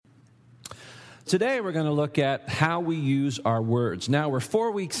Today we're going to look at how we use our words. Now we're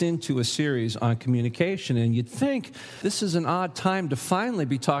 4 weeks into a series on communication, and you'd think this is an odd time to finally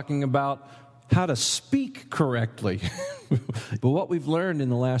be talking about how to speak correctly. But what we've learned in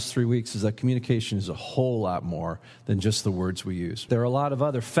the last 3 weeks is that communication is a whole lot more than just the words we use. There are a lot of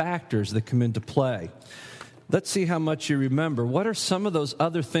other factors that come into play. Let's see how much you remember. What are some of those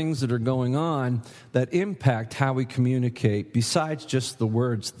other things that are going on that impact how we communicate besides just the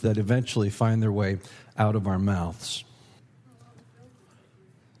words that eventually find their way out of our mouths?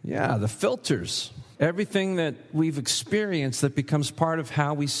 Yeah, the filters. Everything that we've experienced that becomes part of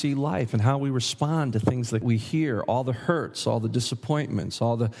how we see life and how we respond to things that we hear, all the hurts, all the disappointments,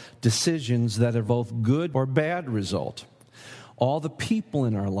 all the decisions that are both good or bad result, all the people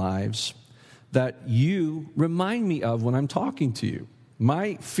in our lives that you remind me of when I'm talking to you.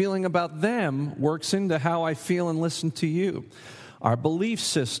 My feeling about them works into how I feel and listen to you. Our belief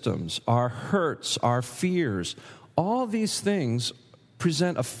systems, our hurts, our fears, all these things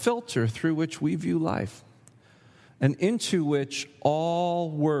present a filter through which we view life and into which all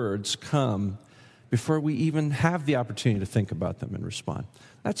words come before we even have the opportunity to think about them and respond.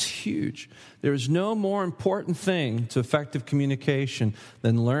 That's huge. There is no more important thing to effective communication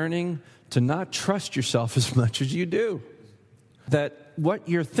than learning to not trust yourself as much as you do. That what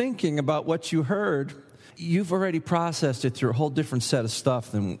you're thinking about what you heard, you've already processed it through a whole different set of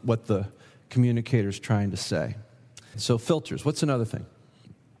stuff than what the communicator's trying to say. So filters. What's another thing?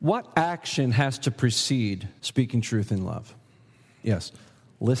 What action has to precede speaking truth in love? Yes,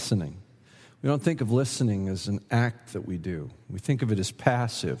 listening. We don't think of listening as an act that we do. We think of it as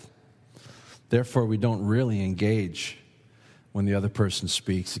passive. Therefore, we don't really engage when the other person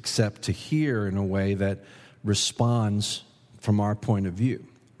speaks, except to hear in a way that responds from our point of view,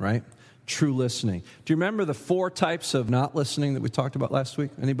 right? True listening. Do you remember the 4 types of not listening that we talked about last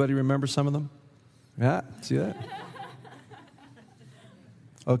week? Anybody remember some of them? Yeah, see that?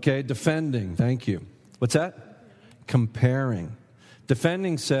 Okay, defending. Thank you. What's that? Comparing.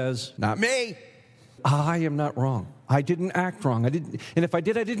 Defending says, not me. I am not wrong. I didn't act wrong. And if I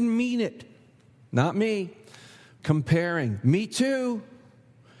did, I didn't mean it. Not me. Comparing. Me too.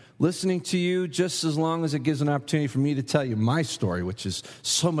 Listening to you just as long as it gives an opportunity for me to tell you my story, which is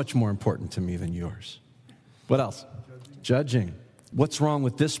so much more important to me than yours. What else? Judging. What's wrong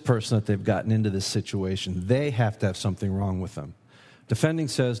with this person that they've gotten into this situation? They have to have something wrong with them. Defending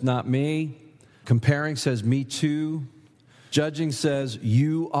says, not me. Comparing says, me too. Judging says,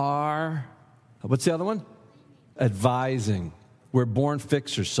 you are. What's the other one? Advising. We're born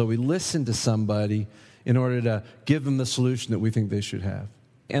fixers, so we listen to somebody in order to give them the solution that we think they should have.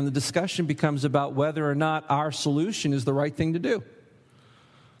 And the discussion becomes about whether or not our solution is the right thing to do.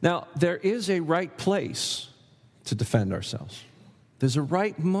 Now, there is a right place to defend ourselves. There's a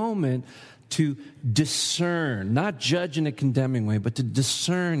right moment to discern, not judge in a condemning way, but to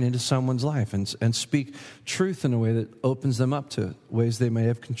discern into someone's life and speak truth in a way that opens them up to ways they may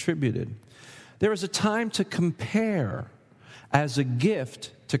have contributed. There is a time to compare as a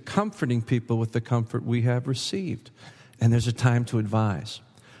gift to comforting people with the comfort we have received. And there's a time to advise.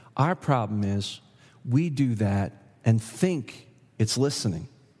 Our problem is we do that and think it's listening.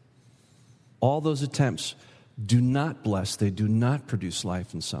 All those attempts do not bless, they do not produce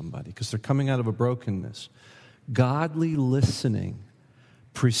life in somebody because they're coming out of a brokenness. Godly listening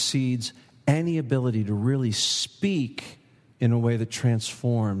precedes any ability to really speak in a way that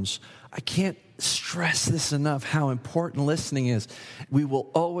transforms. I can't stress this enough, how important listening is. We will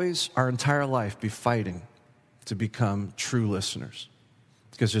always, our entire life, be fighting to become true listeners.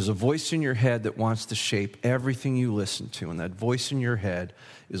 Because there's a voice in your head that wants to shape everything you listen to. And that voice in your head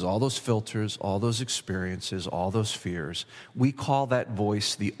is all those filters, all those experiences, all those fears. We call that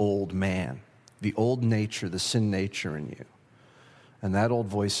voice the old man, the old nature, the sin nature in you. And that old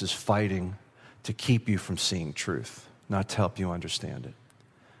voice is fighting to keep you from seeing truth, not to help you understand it.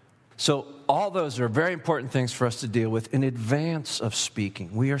 So all those are very important things for us to deal with in advance of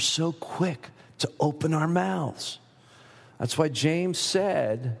speaking. We are so quick to open our mouths. That's why James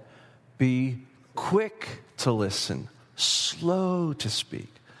said, be quick to listen, slow to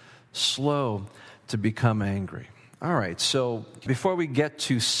speak, slow to become angry. All right, so before we get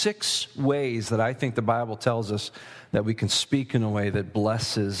to 6 ways that I think the Bible tells us that we can speak in a way that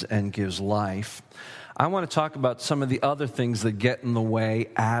blesses and gives life, I want to talk about some of the other things that get in the way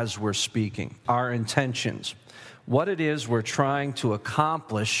as we're speaking. Our intentions, what it is we're trying to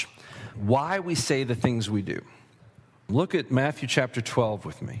accomplish, why we say the things we do. Look at Matthew chapter 12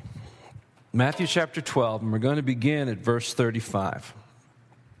 with me. Matthew chapter 12, and we're going to begin at verse 35.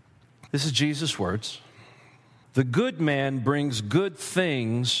 This is Jesus' words. The good man brings good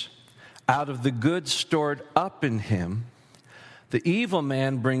things out of the good stored up in him. The evil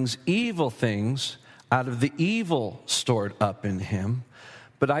man brings evil things out of the evil stored up in him.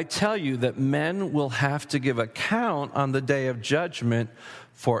 But I tell you that men will have to give account on the day of judgment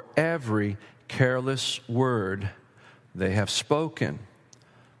for every careless word they have spoken.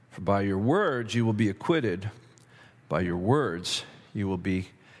 For by your words you will be acquitted, by your words you will be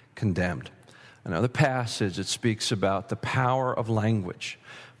condemned. Another passage that speaks about the power of language.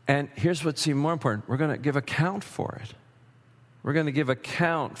 And here's what's even more important. We're going to give account for it. We're going to give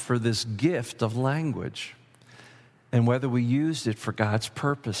account for this gift of language and whether we used it for God's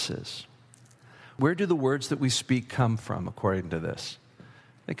purposes. Where do the words that we speak come from, according to this?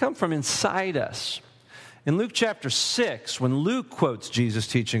 They come from inside us. In Luke chapter 6, when Luke quotes Jesus'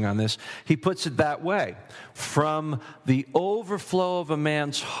 teaching on this, he puts it that way. From the overflow of a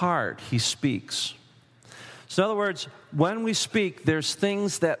man's heart, he speaks. So in other words, when we speak, there's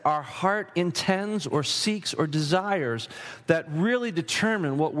things that our heart intends or seeks or desires that really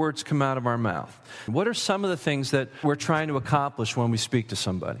determine what words come out of our mouth. What are some of the things that we're trying to accomplish when we speak to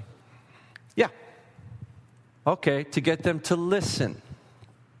somebody? Yeah. Okay, to get them to listen.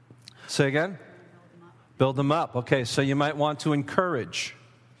 Say again? Build them up. Okay, so you might want to encourage.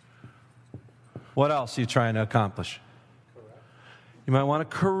 What else are you trying to accomplish? You might want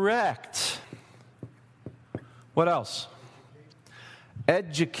to correct. What else?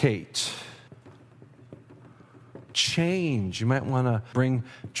 Educate. Change. You might want to bring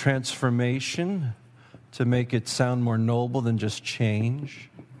transformation to make it sound more noble than just change.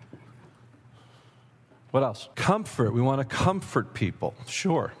 What else? Comfort. We want to comfort people.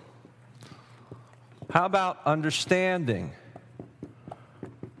 Sure. How about understanding?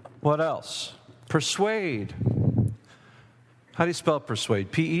 What else? Persuade. How do you spell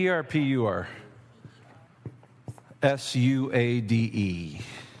persuade? P-E-R or P-U-R? S-U-A-D-E.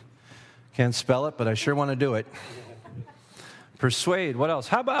 Can't spell it, but I sure want to do it. Persuade. What else?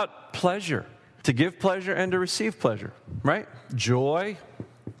 How about pleasure? To give pleasure and to receive pleasure, right? Joy,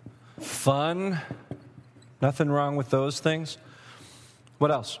 fun. Nothing wrong with those things.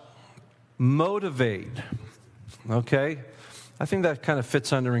 What else? Motivate. Okay? I think that kind of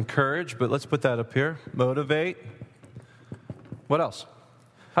fits under encourage, but let's put that up here. Motivate. What else?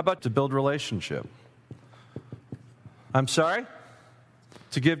 How about to build relationship? I'm sorry?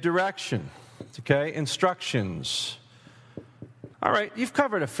 To give direction. Okay? Instructions. All right, you've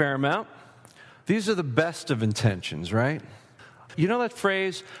covered a fair amount. These are the best of intentions, right? You know that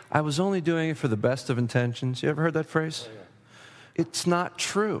phrase, I was only doing it for the best of intentions? You ever heard that phrase? Oh, yeah. It's not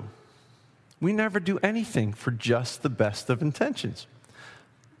true. We never do anything for just the best of intentions.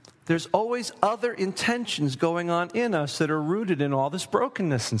 There's always other intentions going on in us that are rooted in all this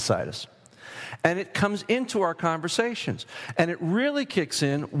brokenness inside us. And it comes into our conversations. And it really kicks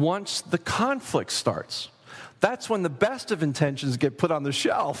in once the conflict starts. That's when the best of intentions get put on the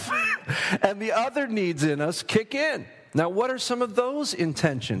shelf. And the other needs in us kick in. Now, what are some of those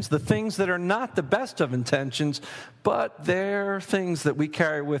intentions? The things that are not the best of intentions, but they're things that we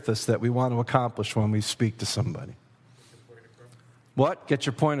carry with us that we want to accomplish when we speak to somebody. What? Get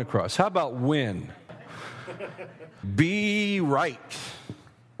your point across. How about win? Be right.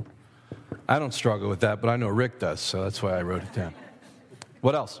 I don't struggle with that, but I know Rick does, so that's why I wrote it down.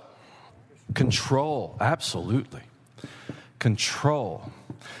 What else? Control. Absolutely. Control.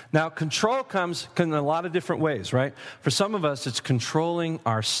 Now, control comes in a lot of different ways, right? For some of us, it's controlling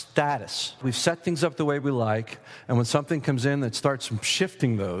our status. We've set things up the way we like, and when something comes in that starts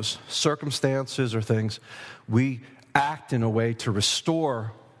shifting those circumstances or things, we act in a way to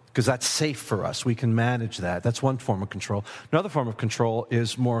restore, because that's safe for us. We can manage that. That's one form of control. Another form of control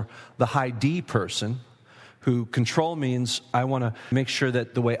is more the high D person, who control means I want to make sure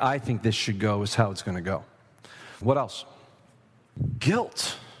that the way I think this should go is how it's going to go. What else?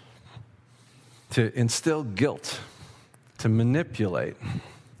 Guilt. To instill guilt. To manipulate.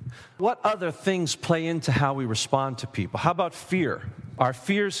 What other things play into how we respond to people? How about fear? Our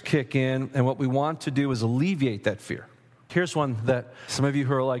fears kick in, and what we want to do is alleviate that fear. Here's one that some of you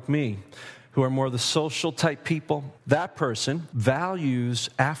who are like me, who are more the social type people, that person values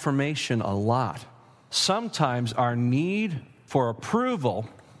affirmation a lot. Sometimes our need for approval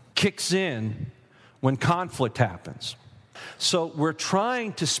kicks in when conflict happens. So we're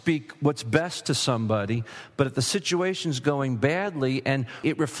trying to speak what's best to somebody, but if the situation's going badly and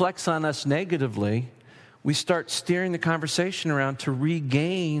it reflects on us negatively, we start steering the conversation around to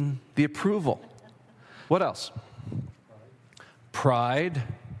regain the approval. What else? Pride.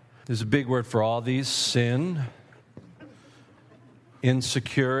 There's a big word for all these. Sin.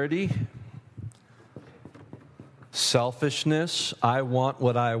 Insecurity. Selfishness, I want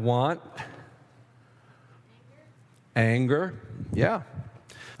what I want. Anger, yeah.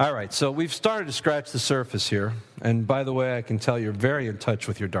 All right, so we've started to scratch the surface here. And by the way, I can tell you're very in touch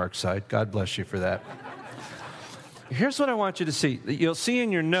with your dark side. God bless you for that. Here's what I want you to see. You'll see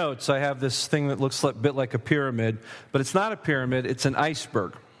in your notes, I have this thing that looks a bit like a pyramid, but it's not a pyramid, it's an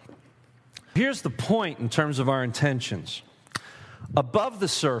iceberg. Here's the point in terms of our intentions. Above the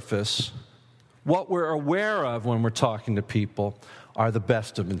surface, what we're aware of when we're talking to people are the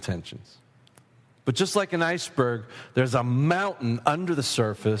best of intentions. But just like an iceberg, there's a mountain under the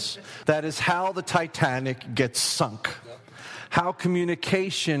surface. That is how the Titanic gets sunk, how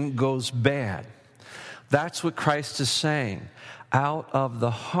communication goes bad. That's what Christ is saying. Out of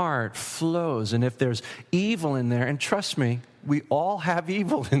the heart flows. And if there's evil in there, and trust me, we all have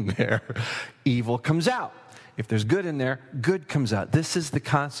evil in there, evil comes out. If there's good in there, good comes out. This is the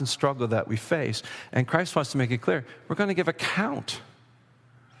constant struggle that we face. And Christ wants to make it clear, we're going to give account.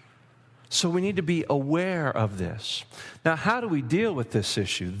 So we need to be aware of this. Now, how do we deal with this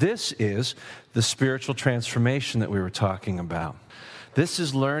issue? This is the spiritual transformation that we were talking about. This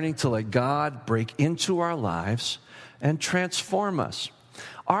is learning to let God break into our lives and transform us.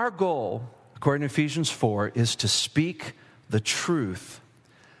 Our goal, according to Ephesians 4, is to speak the truth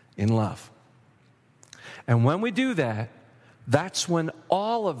in love. And when we do that, that's when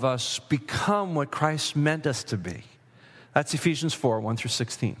all of us become what Christ meant us to be. That's Ephesians 4, 1 through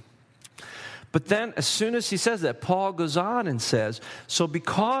 16. But then, as soon as he says that, Paul goes on and says, so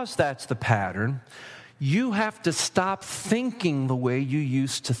because that's the pattern, you have to stop thinking the way you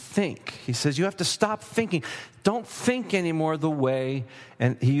used to think. He says you have to stop thinking. Don't think anymore the way,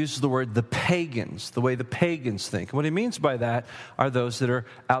 and he uses the word the pagans, the way the pagans think. And what he means by that are those that are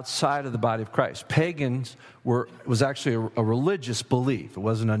outside of the body of Christ. Pagans was actually a religious belief. It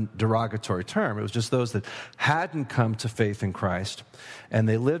wasn't a derogatory term. It was just those that hadn't come to faith in Christ, and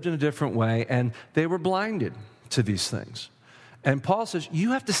they lived in a different way, and they were blinded to these things. And Paul says,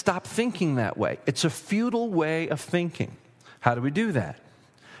 you have to stop thinking that way. It's a futile way of thinking. How do we do that?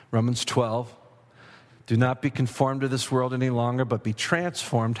 Romans 12, do not be conformed to this world any longer, but be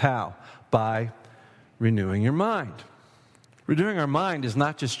transformed. How? By renewing your mind. Renewing our mind is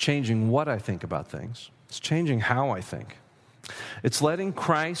not just changing what I think about things. It's changing how I think. It's letting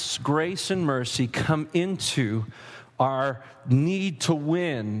Christ's grace and mercy come into our need to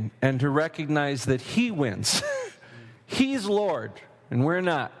win and to recognize that He wins. He's Lord, and we're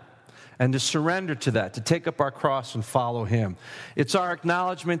not. And to surrender to that, to take up our cross and follow Him. It's our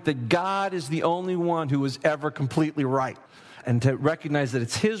acknowledgement that God is the only one who is ever completely right. And to recognize that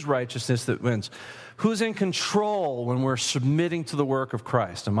it's His righteousness that wins. Who's in control when we're submitting to the work of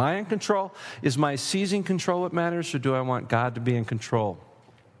Christ? Am I in control? Is my seizing control what matters, or do I want God to be in control?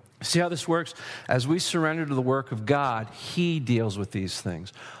 See how this works? As we surrender to the work of God, He deals with these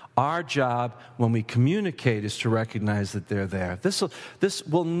things. Our job when we communicate is to recognize that they're there. This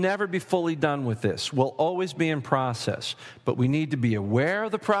will never be fully done with this. We'll always be in process. But we need to be aware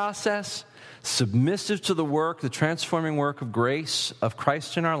of the process, submissive to the work, the transforming work of grace of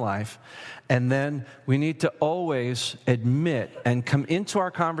Christ in our life. And then we need to always admit and come into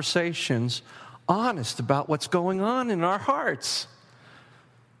our conversations honest about what's going on in our hearts.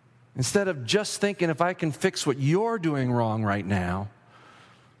 Instead of just thinking, if I can fix what you're doing wrong right now,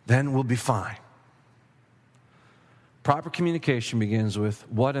 then we'll be fine. Proper communication begins with,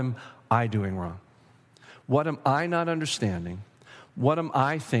 what am I doing wrong? What am I not understanding? What am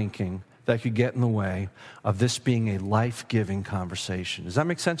I thinking that could get in the way of this being a life-giving conversation? Does that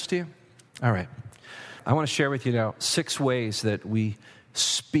make sense to you? All right. I want to share with you now 6 ways that we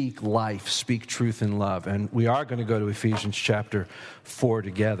speak life, speak truth in love. And we are going to go to Ephesians chapter 4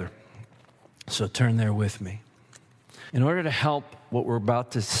 together. So turn there with me. In order to help what we're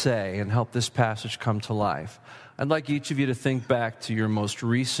about to say and help this passage come to life, I'd like each of you to think back to your most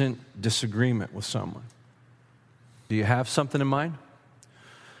recent disagreement with someone. Do you have something in mind?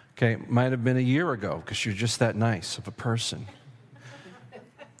 Okay, it might have been a year ago because you're just that nice of a person.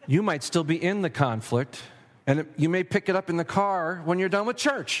 You might still be in the conflict, and you may pick it up in the car when you're done with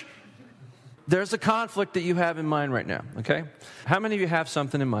church. There's a conflict that you have in mind right now, okay? How many of you have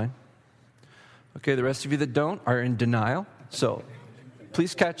something in mind? Okay, the rest of you that don't are in denial. So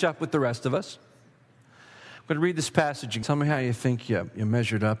please catch up with the rest of us. I'm going to read this passage and tell me how you think you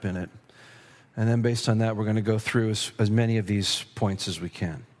measured up in it. And then based on that, we're going to go through as many of these points as we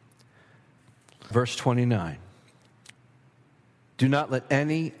can. Verse 29. Do not let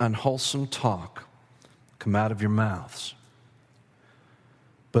any unwholesome talk come out of your mouths,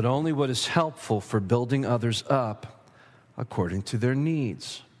 but only what is helpful for building others up according to their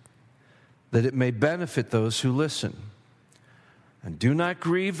needs, that it may benefit those who listen. And do not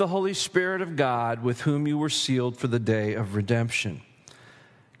grieve the Holy Spirit of God, with whom you were sealed for the day of redemption.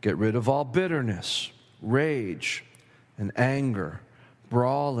 Get rid of all bitterness, rage, and anger,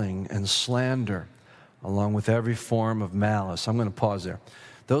 brawling and slander, along with every form of malice. I'm going to pause there.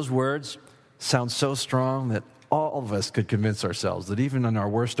 Those words sound so strong that all of us could convince ourselves that even in our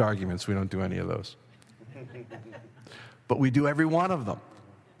worst arguments, we don't do any of those. But we do every one of them.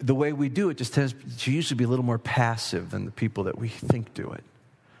 The way we do it just tends to usually be a little more passive than the people that we think do it.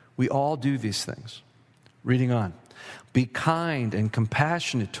 We all do these things. Reading on. Be kind and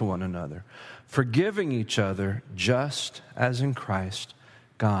compassionate to one another, forgiving each other just as in Christ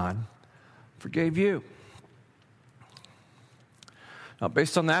God forgave you. Now,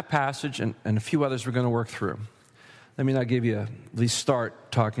 based on that passage and a few others we're going to work through, let me now give you at least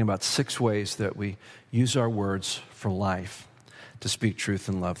start talking about 6 ways that we use our words for life to speak truth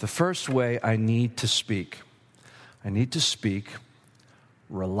and love. The first way I need to speak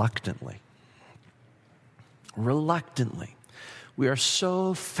reluctantly. Reluctantly. We are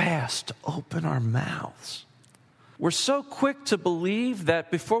so fast to open our mouths. We're so quick to believe that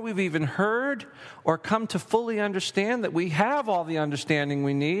before we've even heard or come to fully understand that we have all the understanding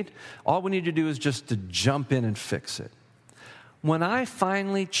we need, all we need to do is just to jump in and fix it. When I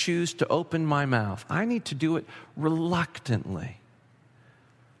finally choose to open my mouth, I need to do it reluctantly.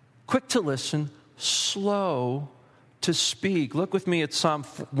 Quick to listen, slow to speak. Look with me at Psalm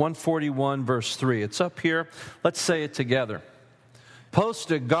 141, verse 3. It's up here. Let's say it together.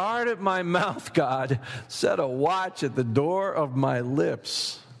 Post a guard at my mouth, God. Set a watch at the door of my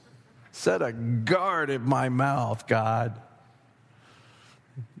lips. Set a guard at my mouth, God.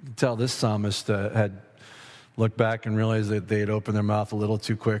 You can tell this psalmist had looked back and realized that they had opened their mouth a little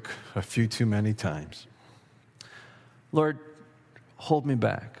too quick, a few too many times. Lord, hold me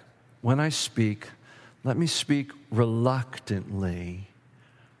back. When I speak, let me speak reluctantly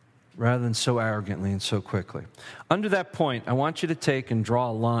rather than so arrogantly and so quickly. Under that point, I want you to take and draw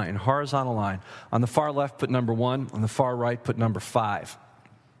a line, horizontal line. On the far left, put number 1. On the far right, put number 5.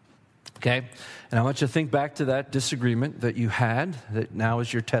 Okay? And I want you to think back to that disagreement that you had, that now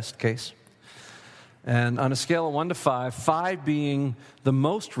is your test case. And on a scale of 1 to 5, 5 being the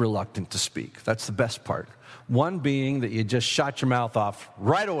most reluctant to speak. That's the best part. 1 being that you just shot your mouth off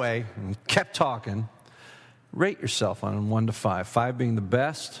right away and kept talking. Rate yourself on 1 to 5. 5 being the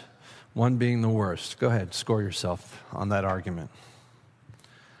best, 1 being the worst. Go ahead, score yourself on that argument.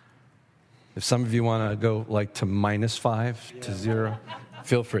 If some of you want to go like to -5 to 0,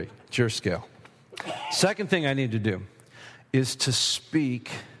 feel free. It's your scale. Second thing I need to do is to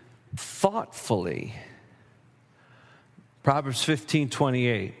speak thoughtfully. Proverbs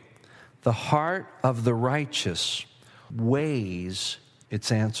 15:28. The heart of the righteous weighs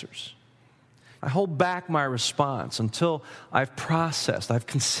its answers. I hold back my response until I've processed, I've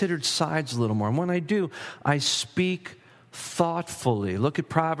considered sides a little more. And when I do, I speak thoughtfully. Look at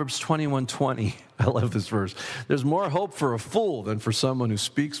Proverbs 21:20. I love this verse. There's more hope for a fool than for someone who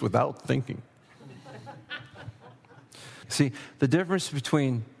speaks without thinking. See, the difference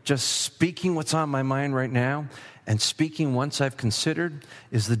between just speaking what's on my mind right now and speaking once I've considered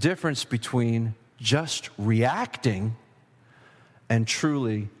is the difference between just reacting and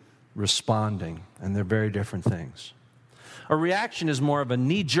truly responding. And they're very different things. A reaction is more of a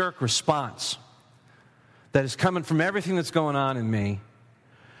knee-jerk response that is coming from everything that's going on in me.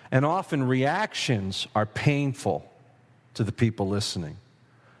 And often reactions are painful to the people listening.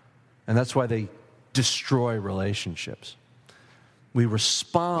 And that's why they destroy relationships. We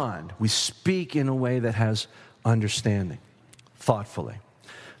respond, we speak in a way that has understanding, thoughtfully.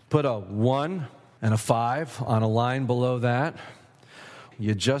 Put a 1 and a 5 on a line below that.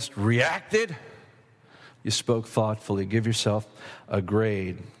 You just reacted. You spoke thoughtfully. Give yourself a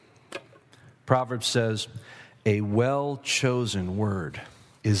grade. Proverbs says, a well-chosen word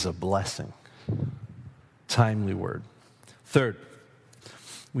is a blessing. Timely word. Third,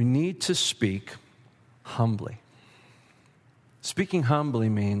 we need to speak humbly. Speaking humbly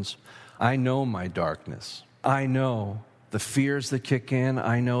means I know my darkness. I know the fears that kick in.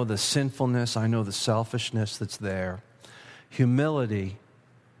 I know the sinfulness. I know the selfishness that's there. Humility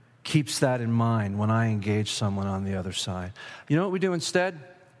keeps that in mind when I engage someone on the other side. You know what we do instead?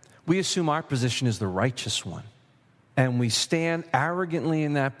 We assume our position is the righteous one. And we stand arrogantly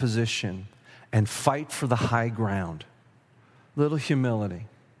in that position and fight for the high ground. Little humility.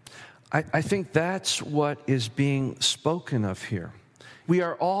 I think that's what is being spoken of here. We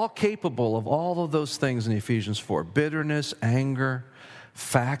are all capable of all of those things in Ephesians 4. Bitterness, anger,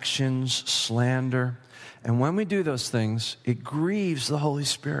 factions, slander. And when we do those things, it grieves the Holy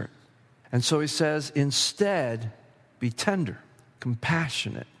Spirit. And so he says, instead, be tender,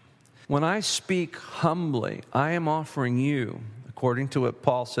 compassionate. When I speak humbly, I am offering you, according to what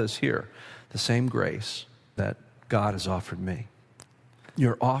Paul says here, the same grace that God has offered me.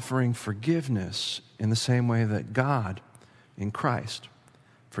 You're offering forgiveness in the same way that God, in Christ,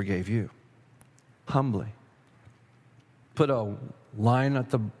 forgave you. Humbly. Put a line at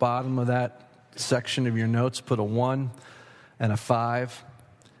the bottom of that section of your notes, put a 1 and a 5,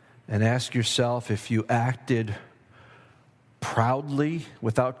 and ask yourself if you acted proudly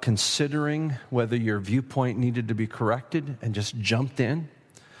without considering whether your viewpoint needed to be corrected and just jumped in,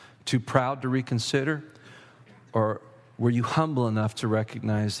 too proud to reconsider, or were you humble enough to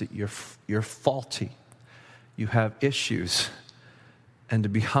recognize that you're faulty, you have issues, and to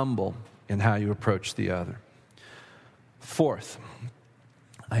be humble in how you approach the other. Fourth,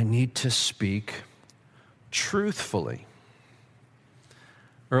 I need to speak truthfully.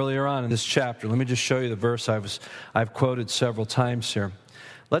 Earlier on in this chapter, let me just show you the verse I've quoted several times here.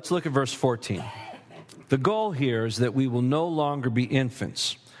 Let's look at verse 14. The goal here is that we will no longer be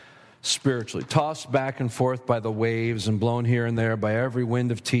infants spiritually, tossed back and forth by the waves and blown here and there by every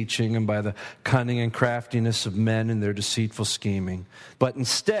wind of teaching and by the cunning and craftiness of men and their deceitful scheming. But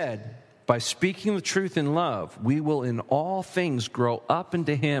instead, by speaking the truth in love, we will in all things grow up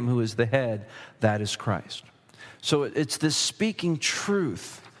into Him who is the head, that is Christ. So it's this speaking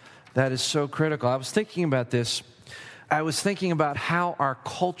truth that is so critical. I was thinking about this. I was thinking about how our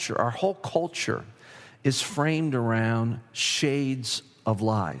culture, our whole culture, is framed around shades of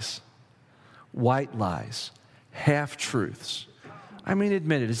lies, white lies, half-truths. I mean,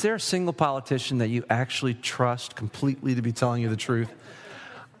 admit it, is there a single politician that you actually trust completely to be telling you the truth?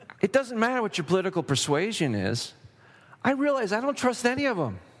 It doesn't matter what your political persuasion is. I realize I don't trust any of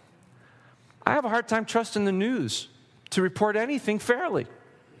them. I have a hard time trusting the news to report anything fairly.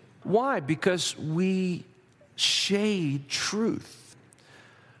 Why? Because we shade truth.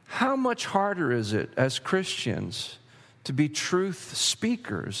 How much harder is it as Christians to be truth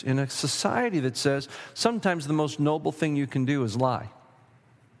speakers in a society that says sometimes the most noble thing you can do is lie?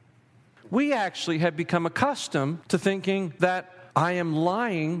 We actually have become accustomed to thinking that I am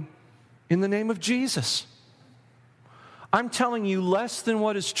lying in the name of Jesus. I'm telling you less than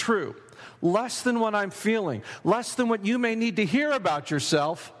what is true, less than what I'm feeling, less than what you may need to hear about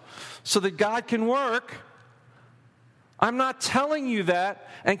yourself so that God can work. I'm not telling you that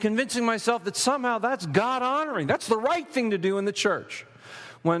and convincing myself that somehow that's God-honoring. That's the right thing to do in the church.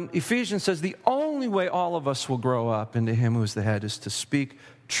 When Ephesians says the only way all of us will grow up into Him who is the head is to speak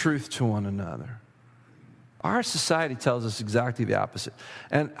truth to one another. Our society tells us exactly the opposite.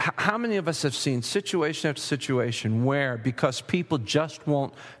 And how many of us have seen situation after situation where, because people just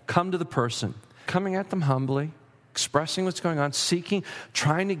won't come to the person, coming at them humbly, expressing what's going on, seeking,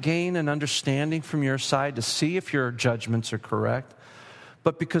 trying to gain an understanding from your side to see if your judgments are correct.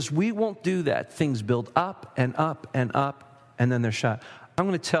 But because we won't do that, things build up and up and up, and then they're shot. I'm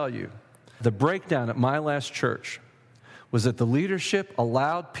going to tell you, the breakdown at my last church was that the leadership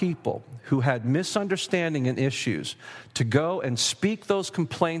allowed people who had misunderstanding and issues to go and speak those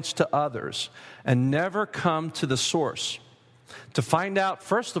complaints to others and never come to the source to find out,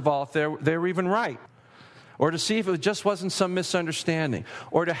 first of all, if they were even right, or to see if it just wasn't some misunderstanding,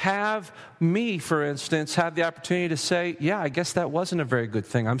 or to have me, for instance, have the opportunity to say, yeah, I guess that wasn't a very good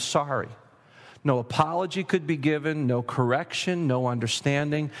thing. I'm sorry. No apology could be given, no correction, no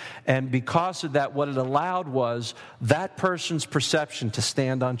understanding. And because of that, what it allowed was that person's perception to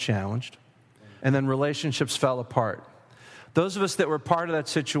stand unchallenged. And then relationships fell apart. Those of us that were part of that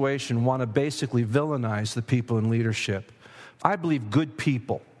situation want to basically villainize the people in leadership. I believe good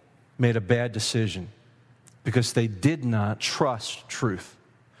people made a bad decision because they did not trust truth.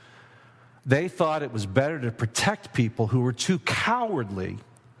 They thought it was better to protect people who were too cowardly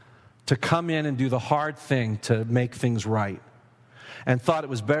to come in and do the hard thing to make things right, and thought it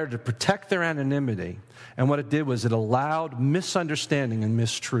was better to protect their anonymity. And what it did was it allowed misunderstanding and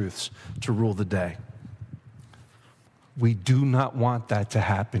mistruths to rule the day. We do not want that to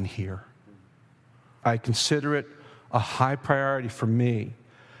happen here. I consider it a high priority for me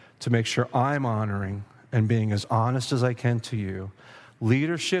to make sure I'm honoring and being as honest as I can to you.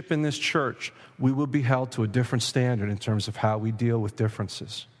 Leadership in this church, we will be held to a different standard in terms of how we deal with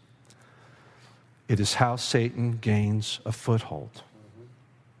differences. It is how Satan gains a foothold.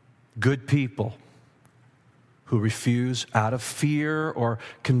 Good people who refuse out of fear or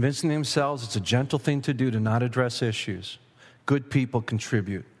convincing themselves it's a gentle thing to do to not address issues. Good people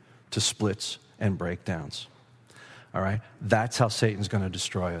contribute to splits and breakdowns. All right? That's how Satan's going to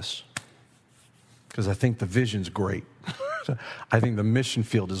destroy us. Because I think the vision's great. I think the mission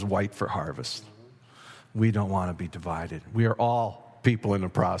field is white for harvest. We don't want to be divided. We are all people in the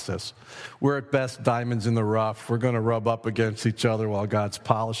process. We're at best diamonds in the rough. We're going to rub up against each other while God's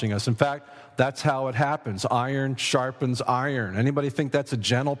polishing us. In fact, that's how it happens. Iron sharpens iron. Anybody think that's a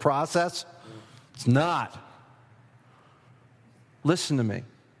gentle process? It's not. Listen to me.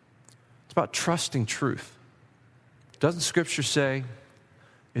 It's about trusting truth. Doesn't Scripture say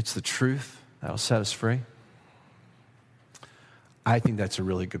it's the truth that'll set us free? I think that's a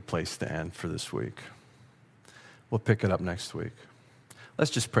really good place to end for this week. We'll pick it up next week. Let's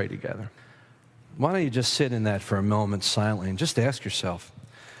just pray together. Why don't you just sit in that for a moment silently and just ask yourself,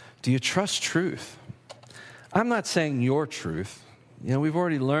 do you trust truth? I'm not saying your truth. You know, we've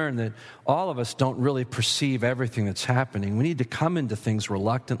already learned that all of us don't really perceive everything that's happening. We need to come into things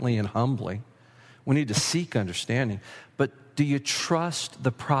reluctantly and humbly. We need to seek understanding. But do you trust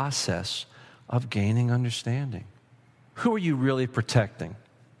the process of gaining understanding? Who are you really protecting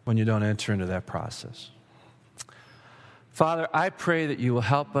when you don't enter into that process? Father, I pray that you will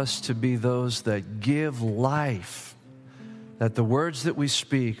help us to be those that give life, that the words that we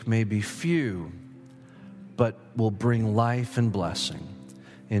speak may be few, but will bring life and blessing.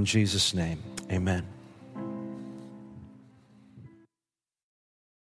 In Jesus' name, amen.